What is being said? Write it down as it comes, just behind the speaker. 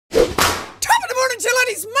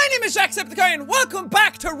Willies, my name is Jacksepticeye and welcome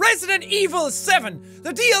back to Resident Evil 7.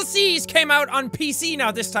 The DLCs came out on PC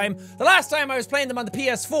now this time. The last time I was playing them on the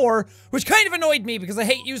PS4, which kind of annoyed me because I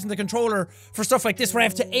hate using the controller for stuff like this where I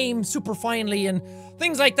have to aim super finely and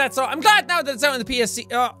things like that. So I'm glad now that it's out on the PSC,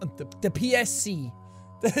 the PSC.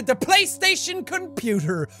 The PlayStation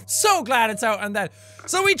computer. So glad it's out on that.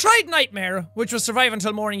 So we tried Nightmare, which was survive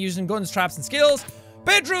until morning using guns, traps, and skills.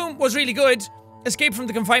 Bedroom was really good. Escape from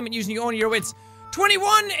the confinement using only your wits.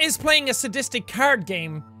 21 is playing a sadistic card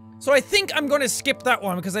game. So I think I'm going to skip that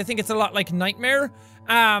one because I think it's a lot like Nightmare.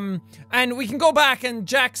 And we can go back and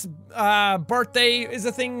Jack's birthday is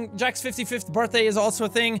a thing. Jack's 55th birthday is also a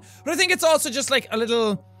thing. But I think it's also just like a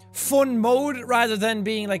little fun mode rather than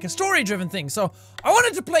being like a story-driven thing. So I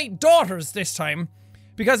wanted to play Daughters this time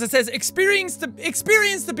because it says experience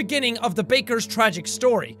the beginning of the baker's tragic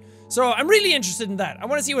story. So I'm really interested in that. I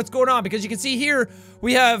want to see what's going on because you can see here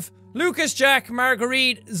we have Lucas, Jack,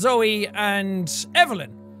 Marguerite, Zoe, and Evelyn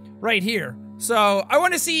right here. So I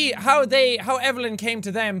want to see how Evelyn came to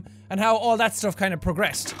them and how all that stuff kind of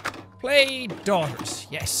progressed. Play Daughters,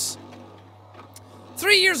 yes.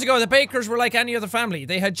 3 years ago, the Bakers were like any other family.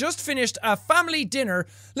 They had just finished a family dinner,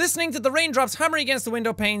 listening to the raindrops hammering against the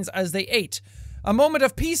window panes as they ate. A moment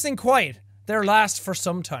of peace and quiet, their last for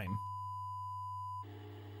some time.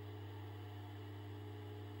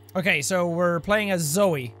 Okay, so we're playing as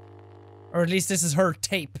Zoe. Or at least this is her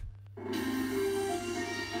tape.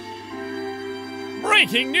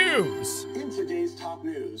 Breaking news! In today's top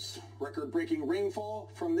news, record-breaking rainfall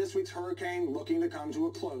from this week's hurricane looking to come to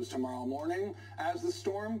a close tomorrow morning as the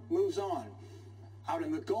storm moves on. Out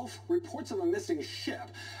in the Gulf, reports of a missing ship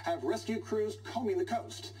have rescue crews combing the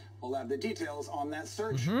coast. We'll have the details on that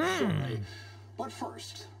search shortly. But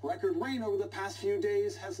first, record rain over the past few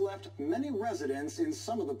days has left many residents in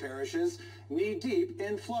some of the parishes knee-deep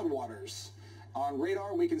in floodwaters. On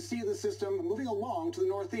radar, we can see the system moving along to the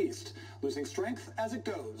northeast, losing strength as it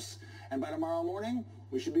goes. And by tomorrow morning,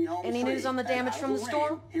 we should be home. Any news on the damage from the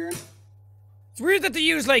storm? It's weird that they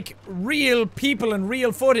use, like, real people and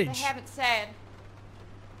real footage. They haven't said.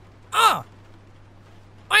 Ah!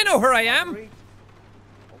 I know where I am!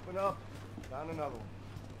 Open up. Found another one.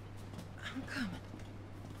 I'm coming.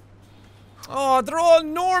 Oh, they're all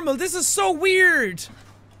normal. This is so weird.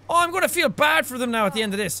 Oh, I'm gonna feel bad for them now at the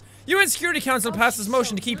end of this. UN Security Council passes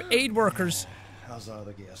motion to keep aid workers How's our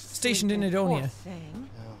other guests? stationed in Edonia.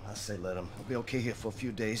 I say let them. I'll be okay here for a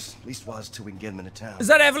few days. At least while till we can get them into town. Is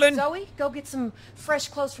that Evelyn? Zoe, go get some fresh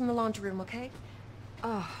clothes from the laundry room, okay?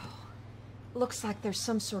 Oh, looks like there's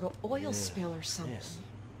some sort of oil spill or something. Yes.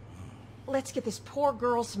 Let's get this poor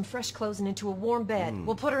girl some fresh clothes and into a warm bed.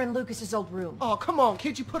 We'll put her in Lucas's old room. Oh, come on,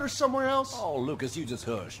 can't you put her somewhere else? Oh, Lucas, you just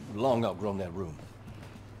hush. You've long outgrown that room.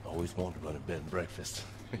 Always wanted to run a bed and breakfast.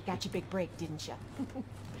 You got your big break, didn't you?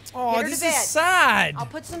 Oh, Get her this to is bed. sad. I'll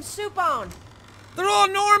put some soup on. They're all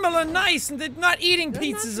normal and nice and they're not eating Good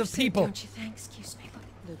enough pizzas for of soup, people. Don't you think? Excuse me,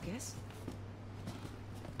 Lucas.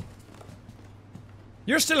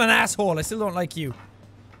 You're still an asshole. I still don't like you.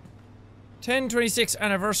 10/26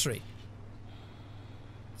 anniversary.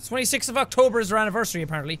 26th of October is our anniversary,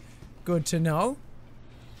 apparently. Good to know.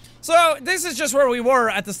 So, this is just where we were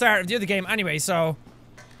at the start of the other game anyway, so...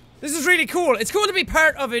 This is really cool. It's cool to be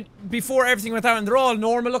part of it before everything went out, and they're all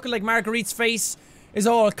normal, looking like Marguerite's face is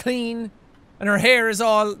all clean, and her hair is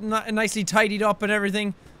all nicely tidied up and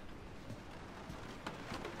everything.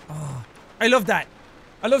 Oh, I love that.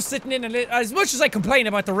 I love sitting in and as much as I complain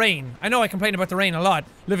about the rain. I know I complain about the rain a lot,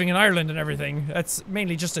 living in Ireland and everything. That's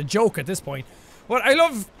mainly just a joke at this point. But I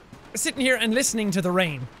love sitting here and listening to the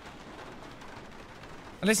rain.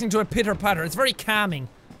 And listening to it pitter-patter. It's very calming.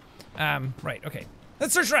 Right, okay.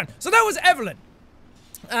 Let's search around. So that was Evelyn.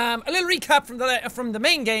 A little recap from the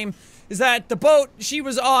main game is that the boat she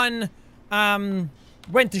was on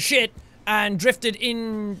went to shit and drifted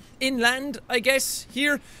inland, I guess,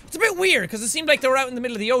 here. It's a bit weird because it seemed like they were out in the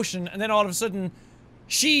middle of the ocean and then all of a sudden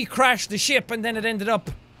she crashed the ship and then it ended up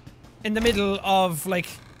in the middle of, like,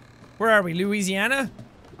 where are we? Louisiana?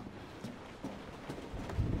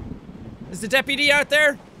 Is the deputy out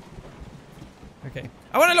there? Okay.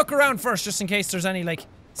 I want to look around first just in case there's any, like,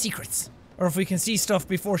 secrets. Or if we can see stuff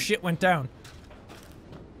before shit went down.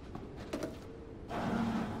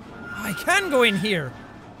 I can go in here.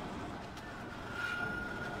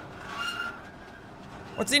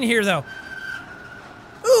 What's in here, though?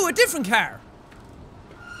 Ooh, a different car.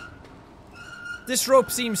 This rope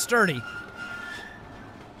seems sturdy.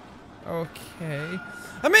 Okay.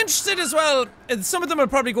 I'm interested as well. Some of them will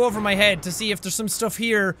probably go over my head to see if there's some stuff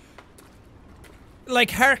here,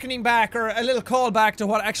 like harkening back or a little callback to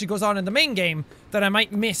what actually goes on in the main game that I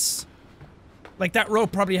might miss. Like, that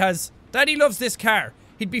rope probably has... Daddy loves this car.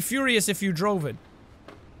 He'd be furious if you drove it.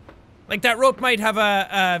 Like, that rope might have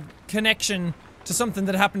a connection to something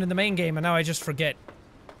that happened in the main game, and now I just forget.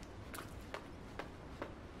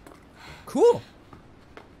 Cool.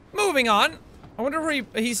 Moving on. I wonder where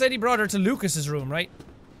he said he brought her to Lucas's room, right?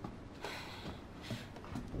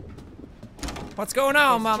 What's going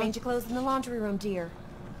on, Mama? Change your clothes in the laundry room, dear.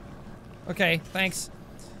 Okay, thanks.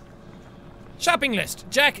 Shopping list.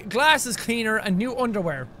 Jack, glasses cleaner and new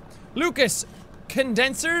underwear. Lucas,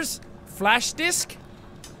 condensers, flash disc,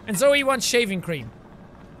 and Zoe wants shaving cream.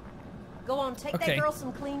 Go on, take that girl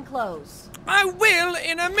some clean clothes. I will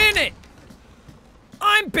in a minute.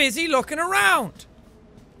 I'm busy looking around.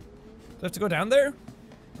 Do I have to go down there?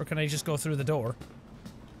 Or can I just go through the door?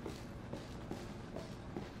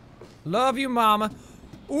 Love you, Mama.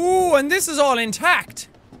 Ooh, and this is all intact.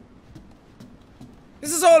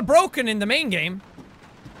 This is all broken in the main game.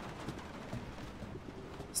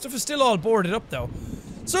 Stuff is still all boarded up, though.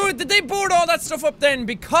 So, did they board all that stuff up then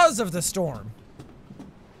because of the storm?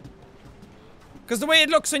 Because the way it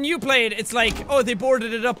looks when you play it, it's like, oh, they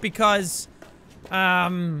boarded it up because,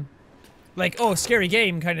 like, oh, scary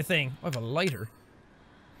game kind of thing. I have a lighter.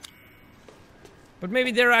 But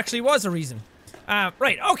maybe there actually was a reason.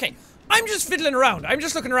 Right, okay. I'm just fiddling around. I'm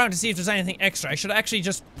just looking around to see if there's anything extra. I should actually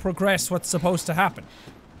just progress what's supposed to happen.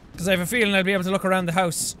 Because I have a feeling I'll be able to look around the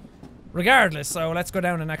house regardless, so let's go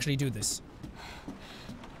down and actually do this.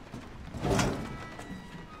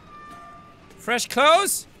 Fresh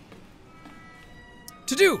clothes?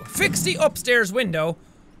 To do, fix the upstairs window.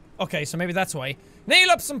 Okay, so maybe that's why.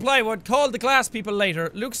 Nail up some plywood, call the glass people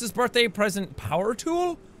later. Luke's birthday present power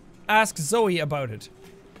tool? Ask Zoe about it.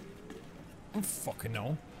 I don't fucking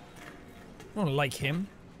know. I don't like him.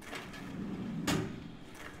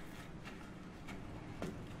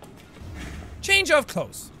 Change of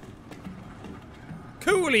clothes.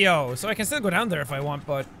 Coolio! So I can still go down there if I want,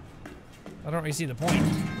 but I don't really see the point.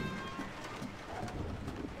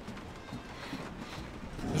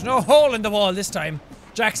 There's no hole in the wall this time.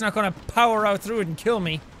 Jack's not gonna power out through it and kill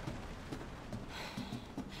me.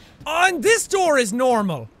 Oh, and this door is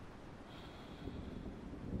normal.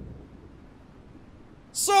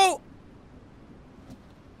 So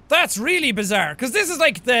that's really bizarre, because this is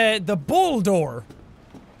like the bull door.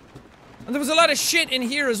 And there was a lot of shit in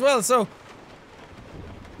here as well, so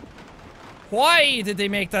why did they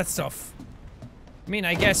make that stuff? I mean,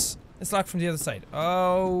 I guess it's locked from the other side.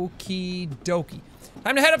 Okie dokie.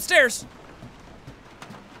 Time to head upstairs.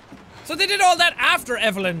 So they did all that after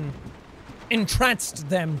Evelyn entranced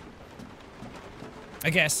them. I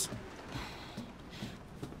guess.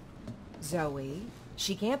 Zoe,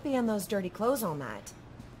 she can't be in those dirty clothes all night.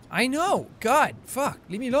 I know. God, fuck.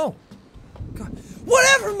 Leave me alone. God.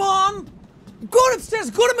 Whatever, Mom! I'm going upstairs.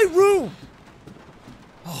 Go to my room.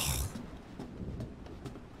 Oh.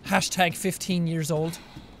 Hashtag 15 years old.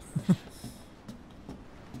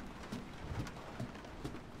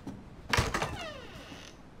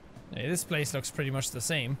 Hey, this place looks pretty much the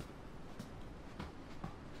same.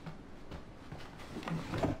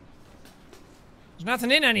 There's nothing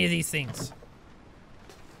in any of these things.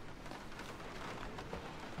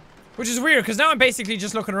 Which is weird, because now I'm basically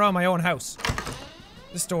just looking around my own house.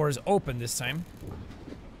 This door is open this time.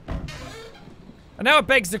 And now it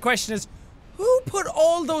begs the question is, who put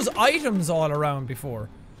all those items all around before?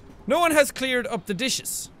 No one has cleared up the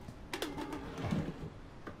dishes.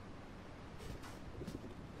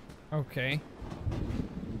 Okay.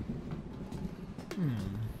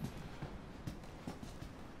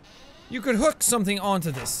 You could hook something onto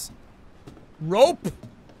this. Rope?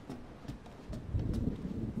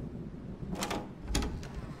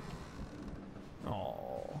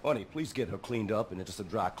 Oh. Honey, please get her cleaned up and into some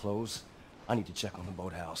dry clothes. I need to check on the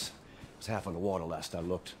boathouse. It was half underwater last I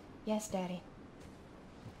looked. Yes, Daddy.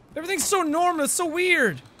 Everything's so normal, it's so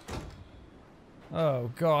weird.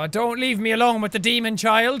 Oh god, don't leave me alone with the demon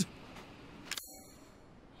child.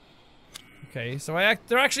 Okay, so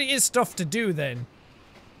there actually is stuff to do then.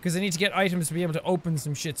 Because I need to get items to be able to open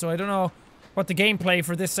some shit, so I don't know what the gameplay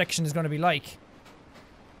for this section is going to be like.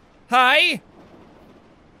 Hi!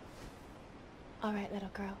 Alright, little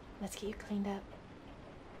girl. Let's get you cleaned up.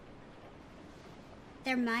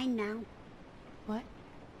 They're mine now. What?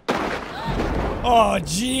 Oh,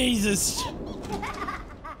 Jesus!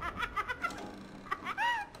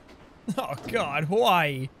 Oh god,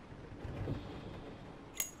 why?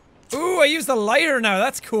 Ooh, I used the lighter now,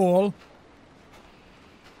 that's cool.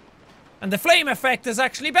 And the flame effect is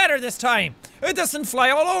actually better this time. It doesn't fly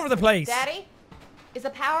all over the place. Daddy? Is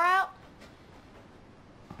the power out?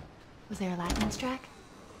 Was there a lightning strike?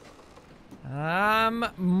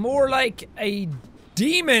 More like a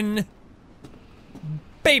demon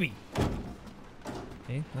baby.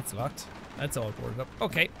 Okay, that's locked. That's all boarded up.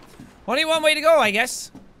 Okay. Only one way to go, I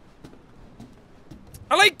guess.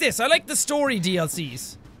 I like this. I like the story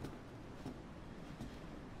DLCs.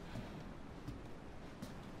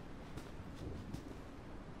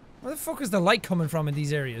 Where the fuck is the light coming from in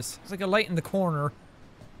these areas? It's like a light in the corner.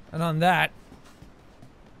 And on that.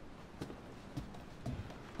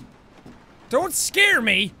 Don't scare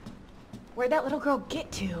me! Where'd that little girl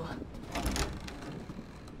get to?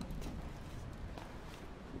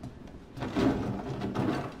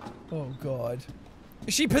 Oh god.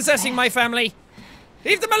 Is she possessing my family?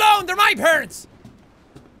 Leave them alone! They're my parents!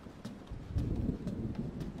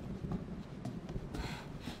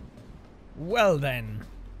 Well then.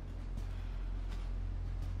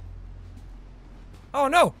 Oh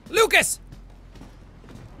no! Lucas!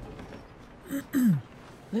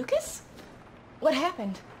 Lucas? What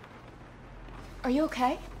happened? Are you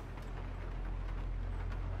okay?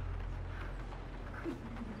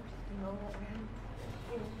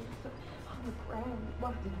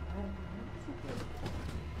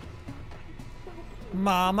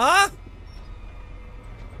 Mama?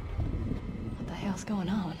 What the hell's going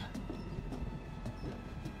on?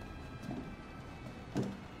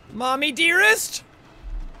 Mommy dearest?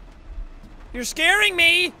 You're scaring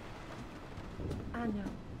me! I know.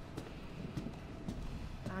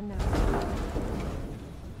 I know.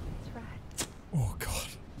 That's right. Oh god.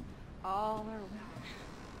 All around.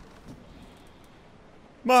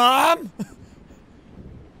 Mom!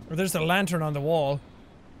 Or there's a lantern on the wall.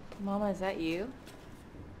 Mama, is that you?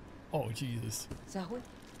 Oh Jesus. Zoe,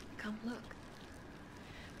 come look.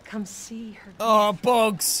 Come see her. Oh,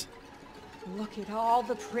 bugs. Look at all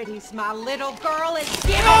the pretties my little girl is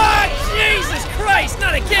giving Oh, Jesus Christ,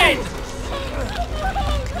 not again!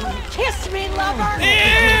 Kiss me, lover!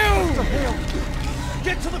 Ew!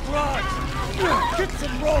 Get to the garage! Get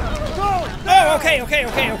some rope! Go! Oh, okay.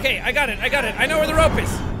 I got it. I know where the rope is.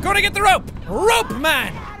 Go to get the rope! Rope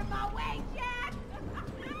man!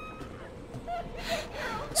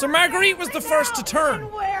 So Marguerite was the first to turn.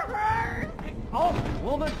 Oh,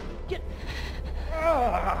 woman! Get...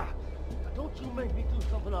 Don't you make me do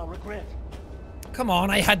something I'll regret. Come on,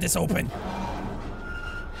 I had this open.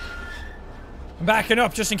 I'm backing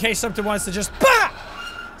up just in case something wants to just BAH!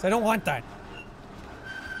 So I don't want that.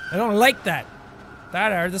 I don't like that.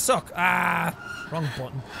 That are the suck. Ah, wrong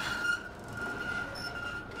button.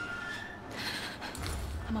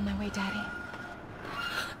 I'm on my way, Daddy.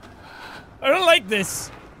 I don't like this.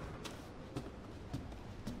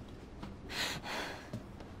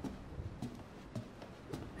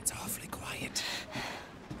 It's awfully quiet.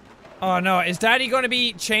 Oh no, is Daddy going to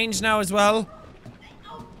be changed now as well?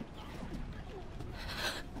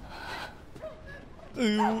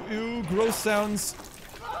 Ew, gross sounds.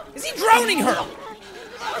 Is he drowning her?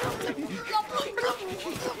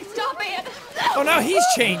 Stop it! Oh, now he's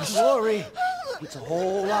changed. Don't worry. It's a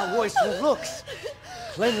whole lot worse than it looks.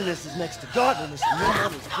 Cleanliness is next to godliness, and your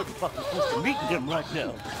mom is pretty fucking close to meeting him right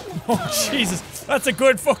now. Oh, Jesus. That's a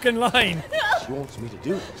good fucking line. She wants me to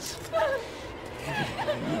do this.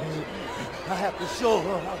 I have to show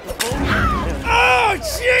her how to own it. Oh,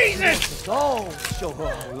 Jesus! It's all to show her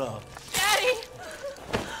our love. Daddy!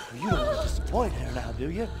 You don't want to disappoint her now, do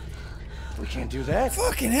you? We can't do that.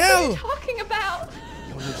 Fucking hell! Talking about?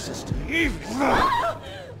 Your new sister, Eve.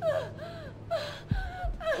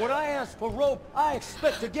 When I ask for rope, I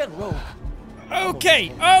expect to get rope.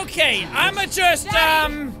 Okay. I'ma just, It's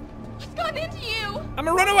gone into you!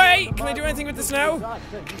 I'ma run away. Can I do anything with this now?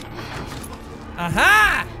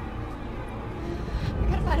 Aha! I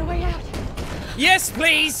gotta find a way out. Yes,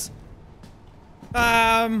 please.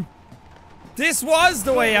 This was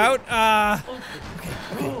the way out.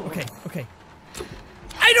 Okay.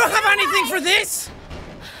 I don't have anything for this!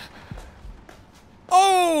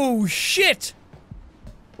 Oh, shit!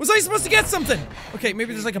 Was I supposed to get something? Okay,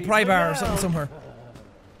 maybe there's like a pry bar or something somewhere.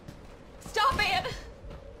 Stop it!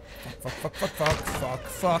 Fuck.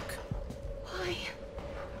 Why?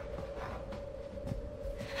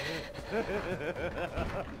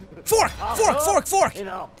 Fork! In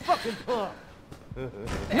a fucking pump.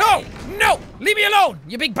 No! Leave me alone,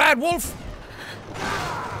 you big bad wolf!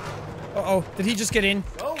 Uh-oh, did he just get in?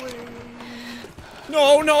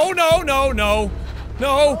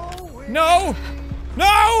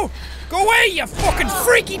 No! Go away, you fucking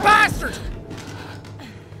freaky bastard!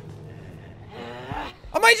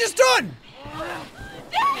 Am I just done?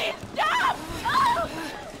 Daddy, stop! Oh!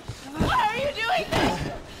 Why are you doing this?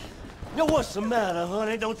 Yo, what's the matter,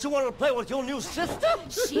 honey? Don't you want to play with your new sister?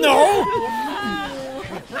 No!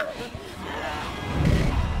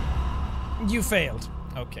 You failed.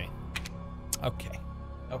 Okay. Okay.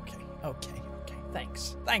 Okay. Okay. Okay.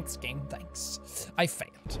 Thanks. Thanks, game. Thanks. I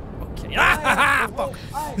failed. Okay. Ah, fuck.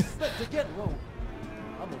 I expect to get rope.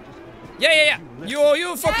 I'm gonna just... Yeah.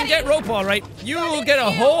 You fucking get rope, all right. You'll get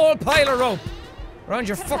a whole pile of rope around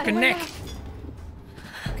your fucking neck.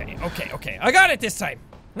 Okay. I got it this time.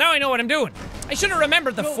 Now I know what I'm doing. I should have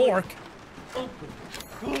remembered the fork.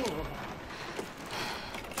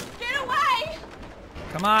 Get away!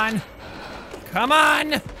 Come on. Come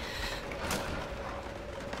on.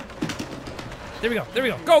 There we go.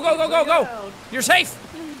 Go. You're safe.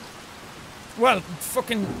 Well,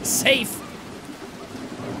 fucking safe.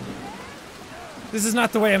 This is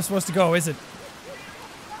not the way I'm supposed to go, is it?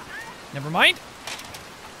 Never mind.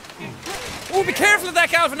 Oh, be careful of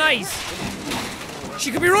that galvanized.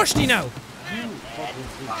 She could be rusty now.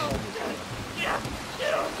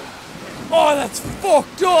 Oh, that's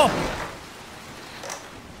fucked up.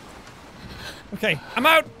 Okay, I'm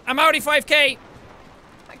out. I'm outie 5K.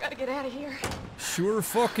 I gotta get out of here. Sure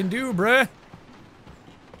fucking do, bruh.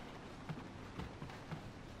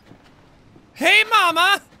 Hey,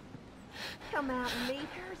 mama. Come out and meet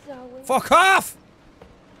her, Zoe. Fuck off.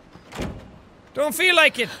 Don't feel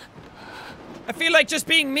like it. I feel like just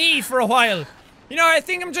being me for a while. You know, I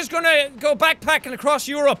think I'm just gonna go backpacking across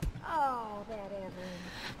Europe. Oh, that Evelyn.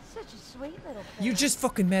 Such a sweet little thing. You just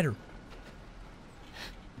fucking met her.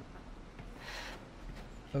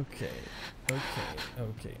 Okay.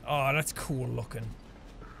 Oh, that's cool looking. What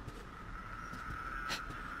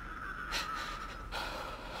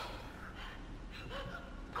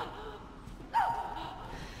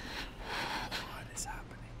is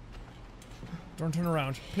happening? Don't turn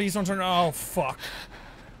around. Please don't turn around. Oh, fuck.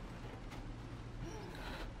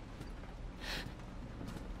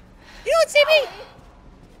 You don't see me!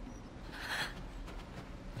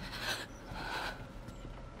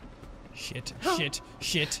 Shit.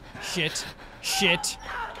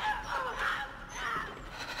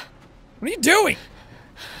 What are you doing?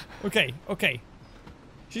 Okay.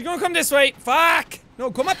 She's gonna come this way. Fuck!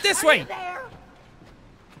 No, come up this way. There.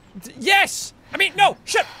 Yes! I mean, no!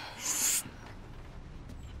 Shut! She's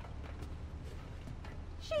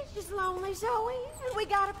just lonely, Zoe, and we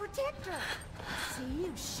gotta protect her. See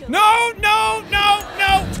you, sugar. No!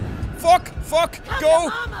 Fuck!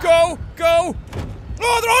 Go!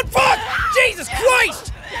 Oh, they're on fuck! Jesus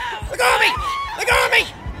Christ! Let go of me!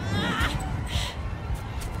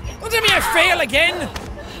 Don't tell me I fail again!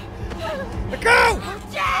 Let go!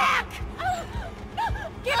 Jack!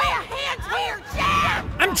 Give me a hand here, Jack!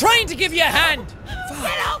 I'm trying to give you a hand!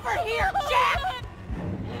 Get over here, Jack!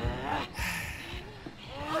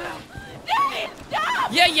 Daddy,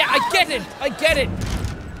 stop! Yeah, I get it!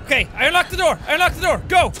 Okay, I unlocked the door!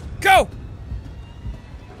 Go!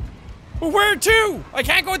 Well, where to? I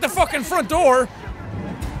can't go at the fucking front door!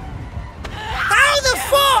 How the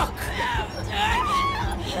fuck?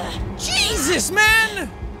 Jesus,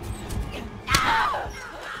 man!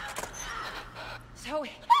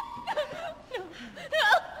 Zoe.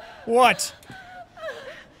 What?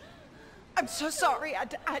 I'm so sorry. I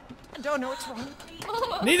don't know what's wrong with me.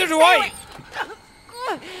 Neither do I!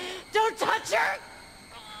 Don't touch her!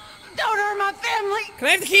 Don't hurt my family! Can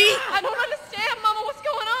I have the key? I don't understand, Mama. What's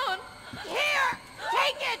going on? Here!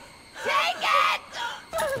 Take it! Take it!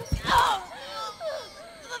 Go!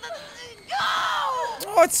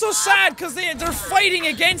 Oh, it's so sad because they're fighting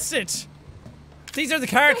against it. These are the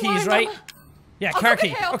car keys, right? Mama. Yeah, I'll car go key.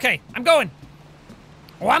 get help. Okay, I'm going.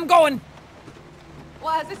 Oh, I'm going.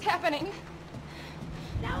 Why is this happening?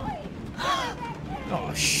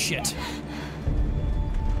 Oh, shit.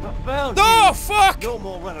 I found Oh, you. fuck! No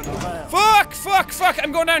more running around. Fuck!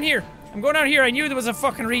 I'm going down here. I knew there was a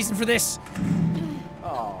fucking reason for this.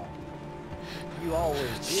 Oh, you always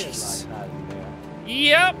did Jeez. like hiding there.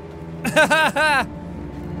 Yep.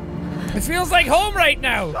 It feels like home right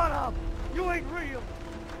now. Shut up! You ain't real.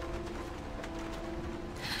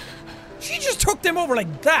 She just took them over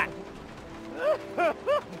like that.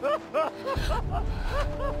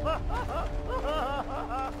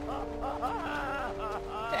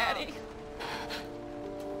 Daddy.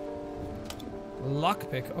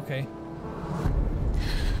 Lockpick, okay.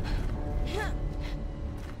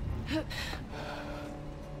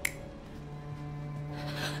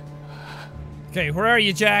 Okay, where are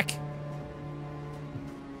you, Jack?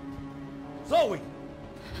 Zoe!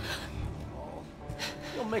 Oh,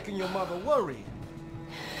 you're making your mother worry.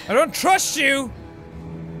 I don't trust you!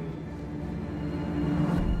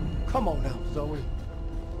 Come on now, Zoe.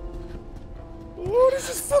 Oh, this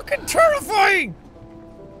is fucking terrifying!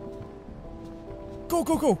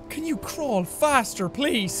 Go! Can you crawl faster,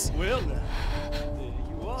 please? Well now, there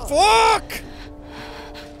you are. Fuck!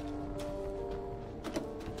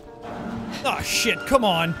 Oh shit, come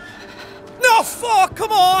on. No, fuck,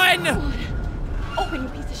 come on! Open, you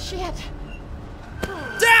piece of shit.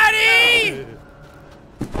 Daddy!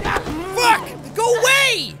 Fuck! Go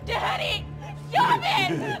away! Daddy! Stop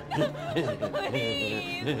it!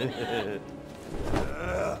 Please!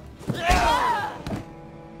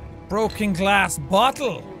 Broken glass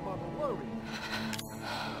bottle.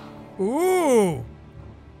 Ooh.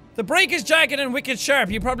 The break is jagged and wicked sharp.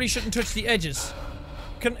 You probably shouldn't touch the edges.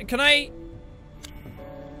 Can I...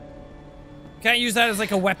 Can't use that as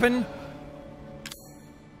like a weapon?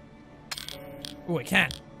 Ooh, I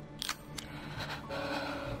can.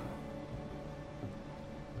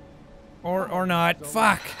 Or not.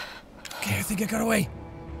 Fuck. Okay, I think I got away.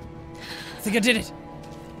 I think I did it.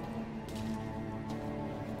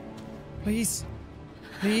 Please.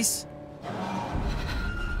 Please.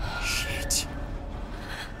 Shit.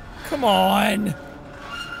 Come on.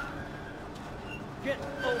 Get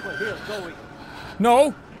over here, Zoe.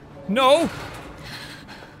 No. No.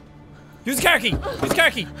 Use the car key. Use the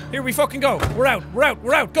car key. Here we fucking go. We're out. We're out.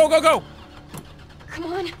 We're out. Go, go, go.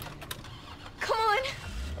 Come on. Come on.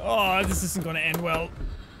 Oh, this isn't gonna end well.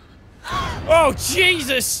 Oh,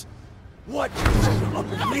 Jesus. What?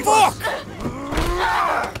 Fuck.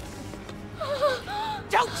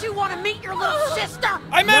 Don't you want to meet your little sister?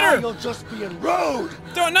 I met Now her. you're just being rude.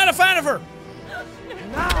 Not a fan of her.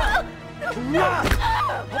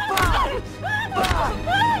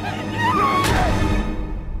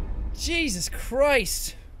 Jesus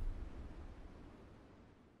Christ.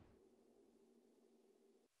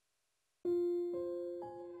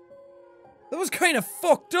 That was kind of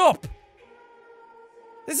fucked up.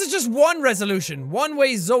 This is just one resolution, one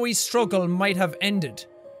way Zoe's struggle might have ended.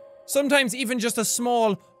 Sometimes even just a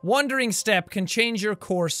small, wandering step can change your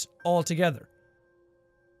course altogether.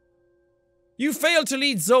 You failed to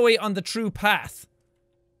lead Zoe on the true path.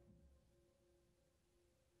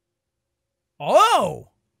 Oh!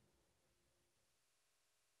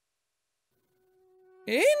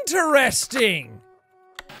 Interesting!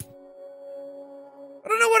 I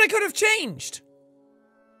don't know what I could have changed.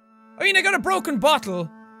 I mean, I got a broken bottle.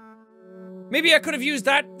 Maybe I could have used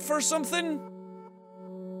that for something?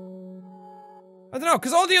 I don't know,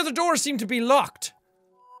 because all the other doors seem to be locked.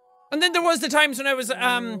 And then there was the times when I was,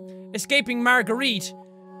 escaping Marguerite,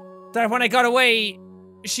 that when I got away,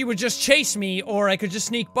 she would just chase me, or I could just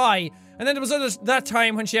sneak by. And then there was that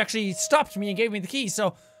time when she actually stopped me and gave me the key,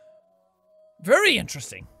 so... Very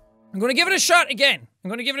interesting. I'm gonna give it a shot again. I'm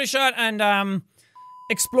gonna give it a shot and,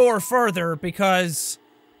 explore further, because...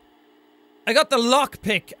 I got the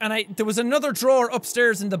lockpick, and there was another drawer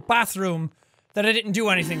upstairs in the bathroom that I didn't do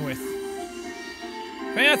anything with.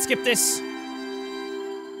 Can I not skip this?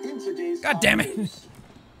 God damn it.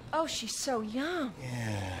 Oh, she's so young.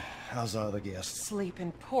 Yeah, how's our other guest?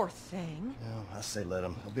 Sleeping, poor thing. Well, I say let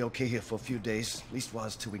him. He'll be okay here for a few days. At least while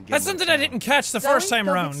his two we can get That's him in something I town. didn't catch the Zoe, first time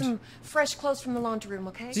go around. Get some fresh clothes from the laundry room,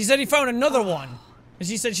 okay? So he said he found another one. And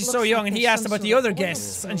she said she's so Looks young, like and he there's asked some about the sort of other oil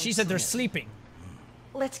guests, and she said they're sleeping.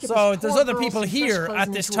 Let's get So this there's poor other girl people some fresh here clothes at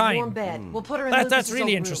and this into a warm time. bed. We'll put her in That's Lucas's really old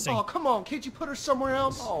room. interesting. Oh, come on, can't you put her somewhere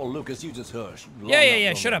else? Oh, Lucas, you just hush.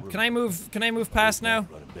 Yeah, shut up. Can I move past now?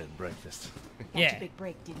 Bloody bed and breakfast. Got your big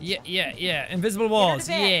break, didn't you? Yeah. Invisible Get her walls,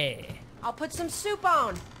 to yeah. bed. I'll put some soup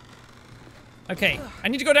on. Okay, I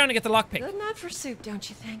need to go down and get the lockpick. Good night for soup, don't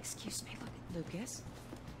you think? Excuse me, Lucas.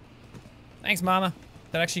 Thanks, Mama.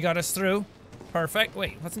 That actually got us through. Perfect.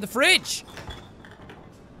 Wait, what's in the fridge?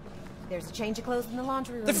 There's a change of clothes in the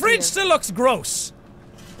laundry room. The fridge dear. still looks gross.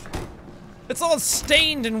 It's all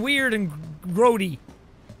stained and weird and grody.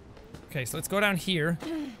 Okay, so let's go down here.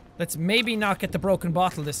 Let's maybe not get the broken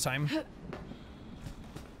bottle this time.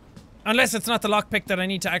 Unless it's not the lockpick that I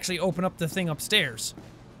need to actually open up the thing upstairs.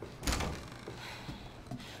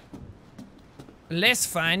 Let's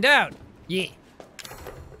find out. Yeah.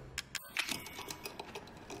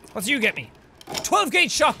 What's you get me? 12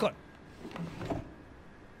 gauge shotgun.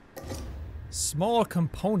 Small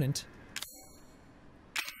component.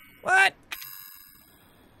 What?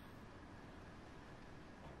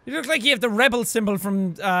 You look like you have the rebel symbol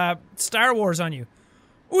from Star Wars on you.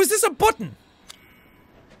 Oh, is this a button?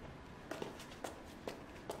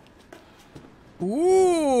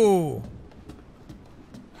 Ooh.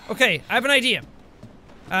 Okay, I have an idea.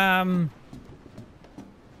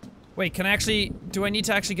 Wait, can I actually... Do I need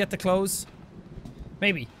to actually get the clothes?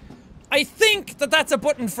 Maybe. I think that that's a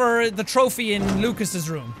button for the trophy in Lucas's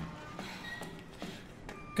room.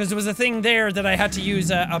 Because there was a thing there that I had to use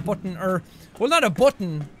a button, or... Well, not a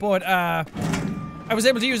button, but, I was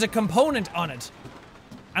able to use a component on it.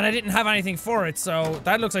 And I didn't have anything for it, so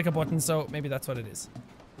that looks like a button, so maybe that's what it is.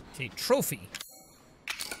 Okay, trophy.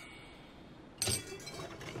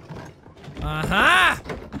 Uh-huh!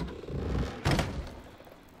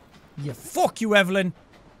 Yeah, fuck you, Evelyn.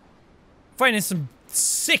 Finding some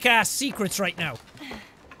sick-ass secrets right now.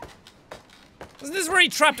 Isn't this where he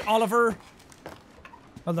trapped Oliver?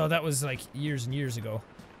 Although that was like years and years ago.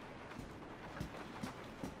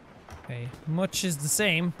 Okay, much is the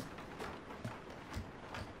same.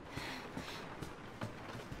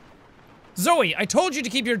 Zoe, I told you to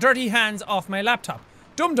keep your dirty hands off my laptop.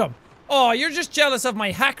 Dum-dum. Oh, you're just jealous of my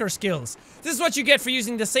hacker skills. This is what you get for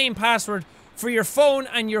using the same password for your phone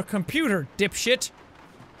and your computer, dipshit.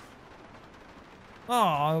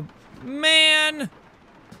 Oh, man.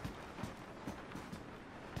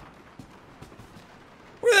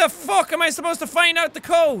 Where the fuck am I supposed to find out the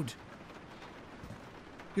code?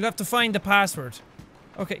 You'll have to find the password.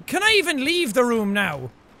 Okay, can I even leave the room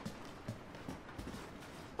now?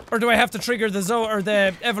 Or do I have to trigger the Zoe or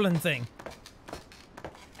the Evelyn thing?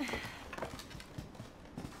 I'm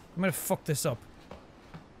gonna fuck this up.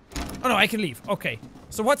 Oh no, I can leave. Okay.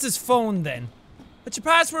 So what's his phone then? What's your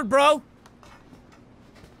password, bro?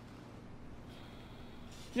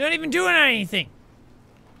 You're not even doing anything.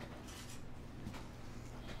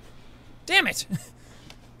 Damn it. I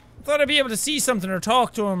thought I'd be able to see something or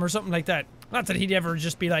talk to him or something like that. Not that he'd ever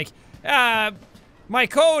just be like, my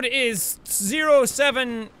code is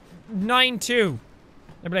 0792.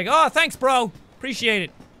 I'd be like, oh, thanks, bro. Appreciate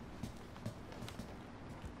it.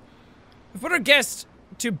 I put our guest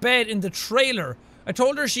to bed in the trailer. I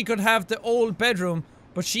told her she could have the old bedroom,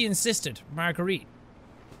 but she insisted. Marguerite.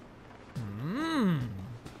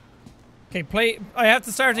 Okay, play. I have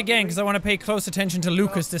to start again because I want to pay close attention to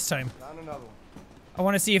Lucas this time. I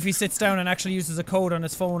want to see if he sits down and actually uses a code on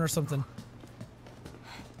his phone or something.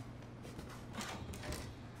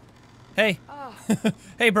 Hey. Oh.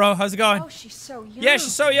 Hey, bro. How's it going? Oh, she's so young. Yeah,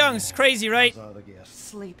 she's so young. It's crazy, right?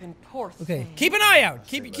 Sleeping, poor Okay. thing. Keep an eye out.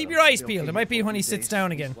 Keep your eyes peeled. It might be when he sits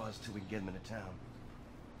down again.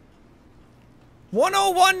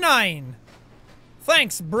 1019.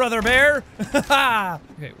 Thanks, brother bear.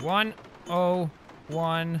 Okay,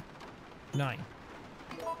 1019.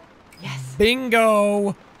 Yes.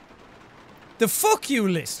 Bingo. The fuck you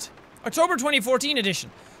list. October 2014 edition.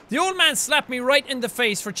 The old man slapped me right in the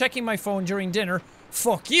face for checking my phone during dinner.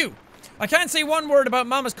 Fuck you. I can't say one word about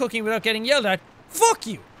Mama's cooking without getting yelled at. Fuck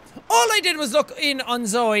you. All I did was look in on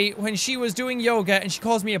Zoe when she was doing yoga and she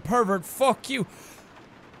calls me a pervert. Fuck you.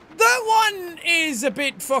 That one is a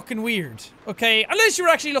bit fucking weird, okay? Unless you were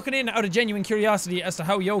actually looking in out of genuine curiosity as to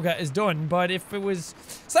how yoga is done, but if it was...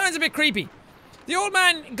 Sounds a bit creepy. The old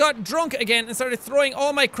man got drunk again and started throwing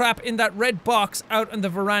all my crap in that red box out on the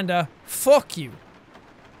veranda. Fuck you.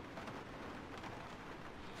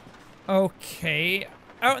 Okay.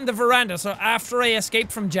 Out in the veranda, so after I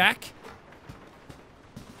escaped from Jack?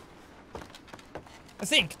 I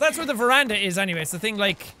think. That's where the veranda is anyway. It's the thing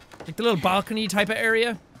like the little balcony type of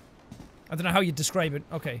area. I don't know how you describe it.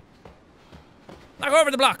 Okay. Knock over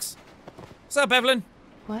the blocks. What's up, Evelyn?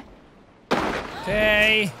 What?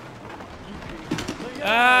 Okay.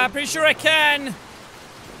 Pretty sure I can.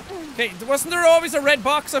 Okay, wasn't there always a red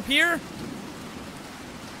box up here?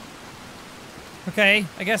 Okay,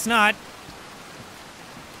 I guess not.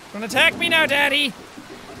 Don't attack me now, Daddy!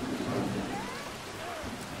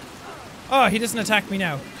 Oh, he doesn't attack me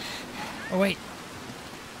now. Oh, wait.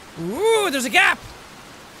 Ooh, there's a gap!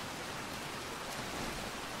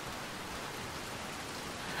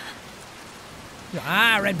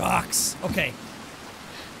 Ah, red box. Okay.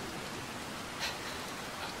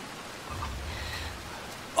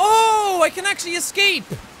 Oh, I can actually escape!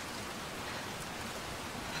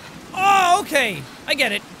 Oh, okay. I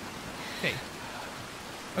get it. Okay.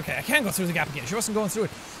 Okay, I can't go through the gap again. She wasn't going through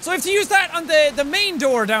it. So I have to use that on the main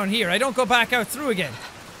door down here. I don't go back out through again.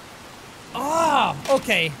 Ah,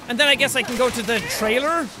 okay. And then I guess I can go to the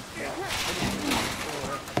trailer?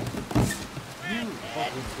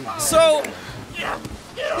 So...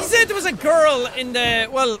 He said there was a girl in the...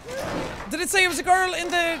 Well, did it say it was a girl in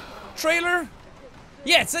the trailer?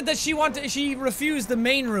 Yeah, it said that she refused the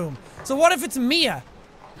main room. So what if it's Mia?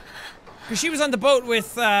 Because she was on the boat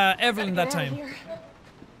with Evelyn that time.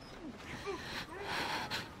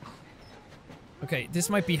 Okay, this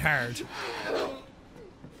might be hard.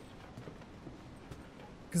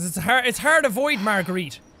 Because it's hard to avoid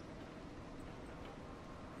Marguerite.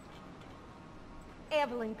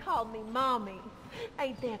 Evelyn called me mommy.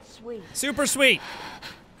 Ain't that sweet? Super sweet.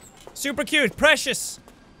 Super cute. Precious.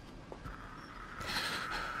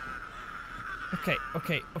 Okay,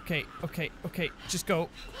 okay, okay, okay, okay. Just go.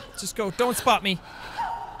 Just go. Don't spot me.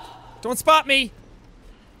 Don't spot me.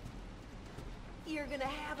 You're gonna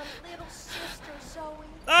have a little sister, Zoe.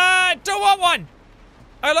 Don't want one.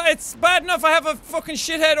 It's bad enough I have a fucking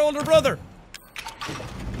shithead older brother.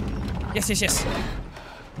 Yes, yes, yes.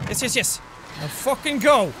 Yes, yes, yes. Now fucking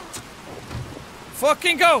go.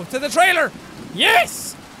 Fucking go to the trailer.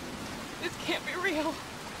 Yes! This can't be real.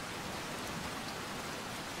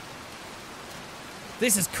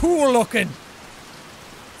 This is cool looking.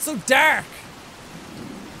 So dark.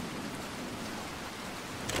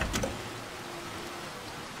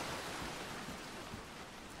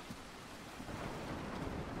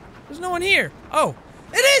 There's no one here. Oh,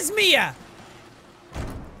 it is Mia!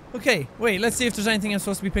 Okay, wait, let's see if there's anything I'm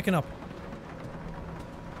supposed to be picking up.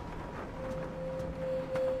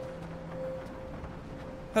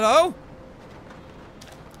 Hello?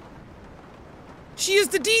 She is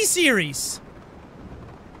the D series.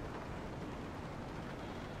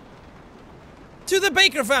 To the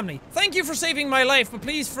Baker family, thank you for saving my life, but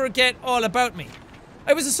please forget all about me.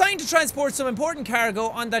 I was assigned to transport some important cargo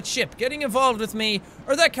on that ship. Getting involved with me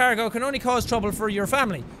or that cargo can only cause trouble for your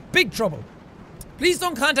family. Big trouble. Please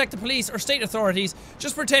don't contact the police or state authorities.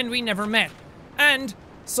 Just pretend we never met. And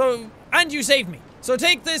you saved me. So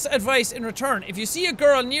take this advice in return. If you see a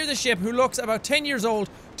girl near the ship who looks about 10 years old,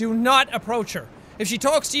 do not approach her. If she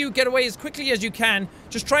talks to you, get away as quickly as you can.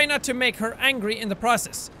 Just try not to make her angry in the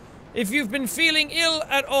process. If you've been feeling ill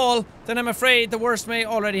at all, then I'm afraid the worst may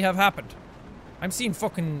already have happened. I'm seeing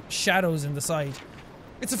fucking shadows in the side.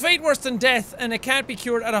 It's a fate worse than death, and it can't be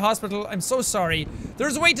cured at a hospital. I'm so sorry.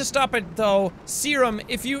 There's a way to stop it, though. Serum.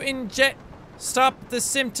 If you inject... Stop the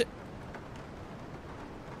symptom...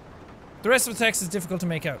 The rest of the text is difficult to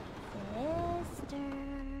make out.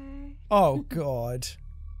 Oh, God.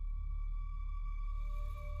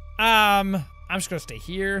 I'm just gonna stay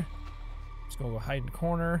here. Just gonna go hide in the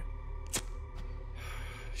corner.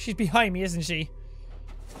 She's behind me, isn't she?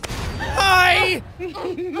 Hi!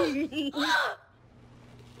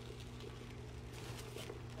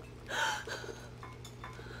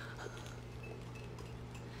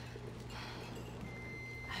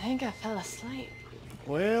 I think I fell asleep.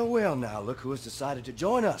 Well, well now, look who has decided to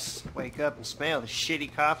join us. Wake up and smell the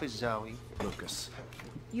shitty coffee, Zoe. Lucas.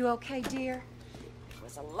 You okay, dear? There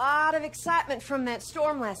was a lot of excitement from that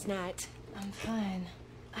storm last night. I'm fine.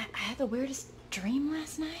 I had the weirdest dream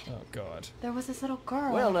last night. Oh, God. There was this little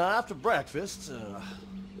girl. Well, now, after breakfast,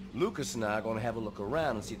 Lucas and I are going to have a look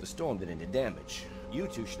around and see if the storm did any damage. You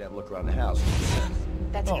two should have a look around the house.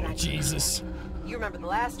 That's a good Oh, idea. Jesus. You remember the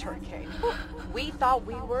last hurricane? We thought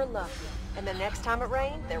we were lucky. And the next time it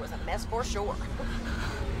rained, there was a mess for sure.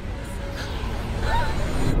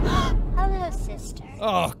 Hello, sister.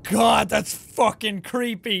 Oh, God, that's fucking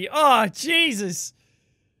creepy. Oh, Jesus.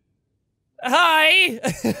 Hi!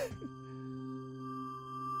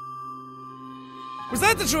 Was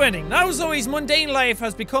that the true ending? Now Zoe's mundane life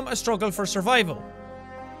has become a struggle for survival.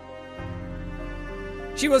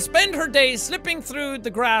 She will spend her days slipping through the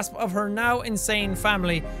grasp of her now insane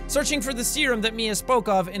family, searching for the serum that Mia spoke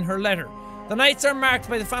of in her letter. The nights are marked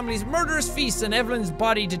by the family's murderous feasts, and Evelyn's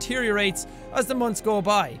body deteriorates as the months go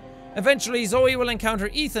by. Eventually, Zoe will encounter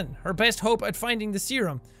Ethan, her best hope at finding the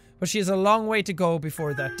serum, but she has a long way to go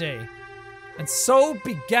before that day. And so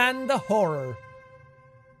began the horror.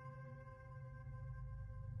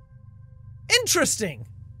 Interesting.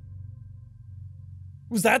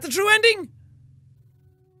 Was that the true ending?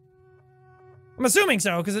 I'm assuming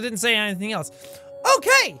so, because it didn't say anything else.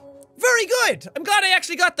 Okay! Very good! I'm glad I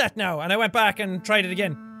actually got that now, and I went back and tried it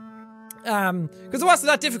again. Because it wasn't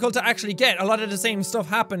that difficult to actually get. A lot of the same stuff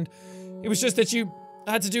happened. It was just that you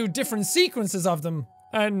had to do different sequences of them,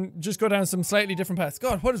 and just go down some slightly different paths.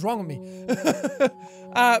 God, what is wrong with me? But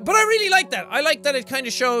I really like that. I like that it kind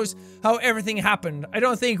of shows how everything happened. I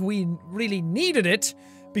don't think we really needed it,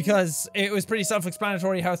 because it was pretty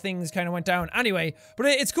self-explanatory how things kind of went down anyway. But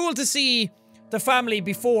it's cool to see the family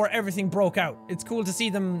before everything broke out. It's cool to see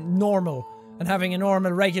them normal and having a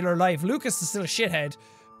normal, regular life. Lucas is still a shithead,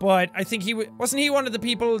 but I think wasn't he one of the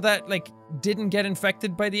people that, like, didn't get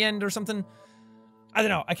infected by the end or something? I don't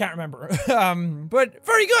know, I can't remember. But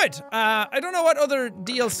very good. I don't know what other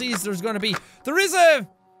DLCs there's gonna be. There is a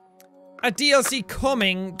DLC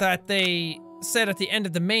coming that they said at the end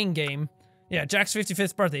of the main game. Yeah, Jack's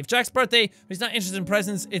 55th birthday. If Jack's birthday, he's not interested in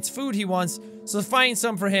presents, it's food he wants, so find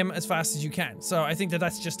some for him as fast as you can. So I think that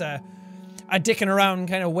that's just a dicking around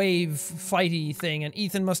kind of wave fighty thing, and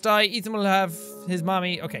Ethan must die. Ethan will have his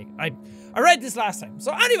mommy. Okay, I read this last time.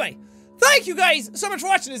 So anyway, thank you guys so much for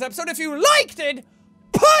watching this episode. If you liked it,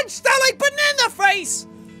 punch that like button in the face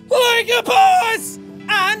like a boss!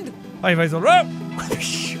 And high fives all around.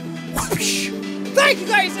 Thank you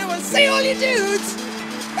guys, and we'll see all you dudes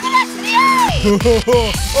in the next video!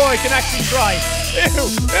 Oh, I can actually try.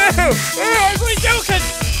 I was only joking!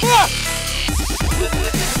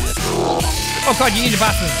 Oh god, you need a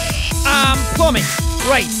bathroom. Plumbing.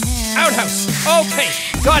 Right. Outhouse. Okay.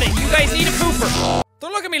 Got it. You guys need a pooper.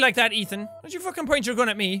 Don't look at me like that, Ethan. Don't you fucking point your gun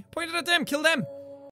at me. Point it at them. Kill them.